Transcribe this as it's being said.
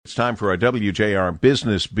It's time for our WJR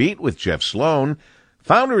Business Beat with Jeff Sloan,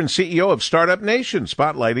 founder and CEO of Startup Nation,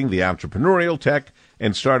 spotlighting the entrepreneurial tech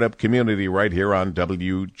and startup community right here on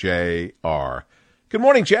WJR. Good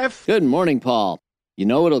morning, Jeff. Good morning, Paul. You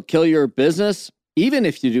know what'll kill your business? Even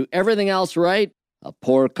if you do everything else right, a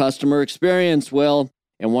poor customer experience will.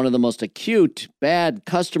 And one of the most acute, bad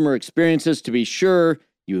customer experiences, to be sure,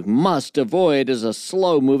 you must avoid is a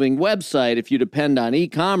slow-moving website if you depend on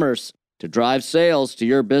e-commerce to drive sales to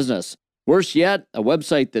your business. Worse yet, a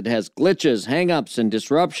website that has glitches, hang-ups, and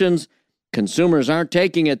disruptions. Consumers aren't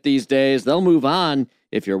taking it these days. They'll move on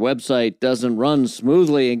if your website doesn't run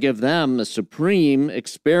smoothly and give them a supreme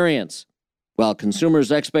experience. While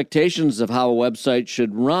consumers' expectations of how a website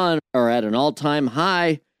should run are at an all-time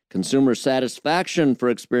high, consumer satisfaction for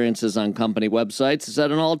experiences on company websites is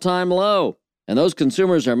at an all-time low. And those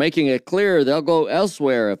consumers are making it clear they'll go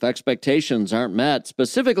elsewhere if expectations aren't met,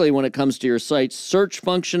 specifically when it comes to your site's search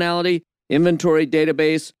functionality, inventory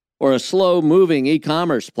database, or a slow-moving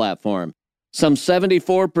e-commerce platform. Some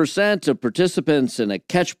 74% of participants in a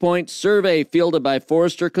Catchpoint survey fielded by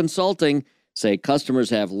Forrester Consulting say customers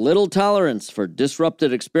have little tolerance for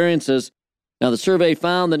disrupted experiences. Now, the survey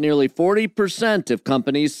found that nearly 40% of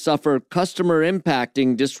companies suffer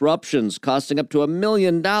customer-impacting disruptions costing up to $1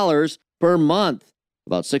 million per month.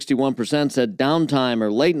 About 61% said downtime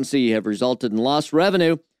or latency have resulted in lost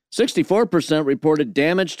revenue. 64% reported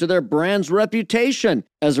damage to their brand's reputation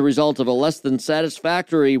as a result of a less than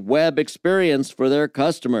satisfactory web experience for their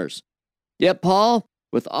customers. Yet, Paul,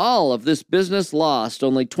 with all of this business lost,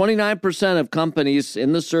 only 29% of companies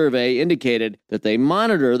in the survey indicated that they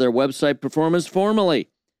monitor their website performance formally.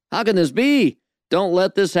 How can this be? Don't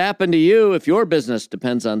let this happen to you if your business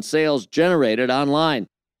depends on sales generated online.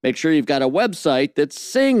 Make sure you've got a website that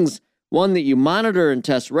sings, one that you monitor and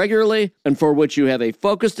test regularly, and for which you have a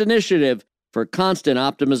focused initiative for constant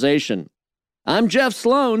optimization. I'm Jeff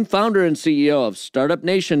Sloan, founder and CEO of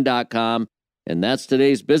StartupNation.com, and that's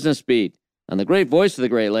today's Business Beat on the great voice of the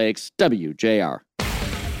Great Lakes, WJR.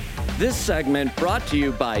 This segment brought to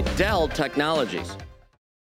you by Dell Technologies.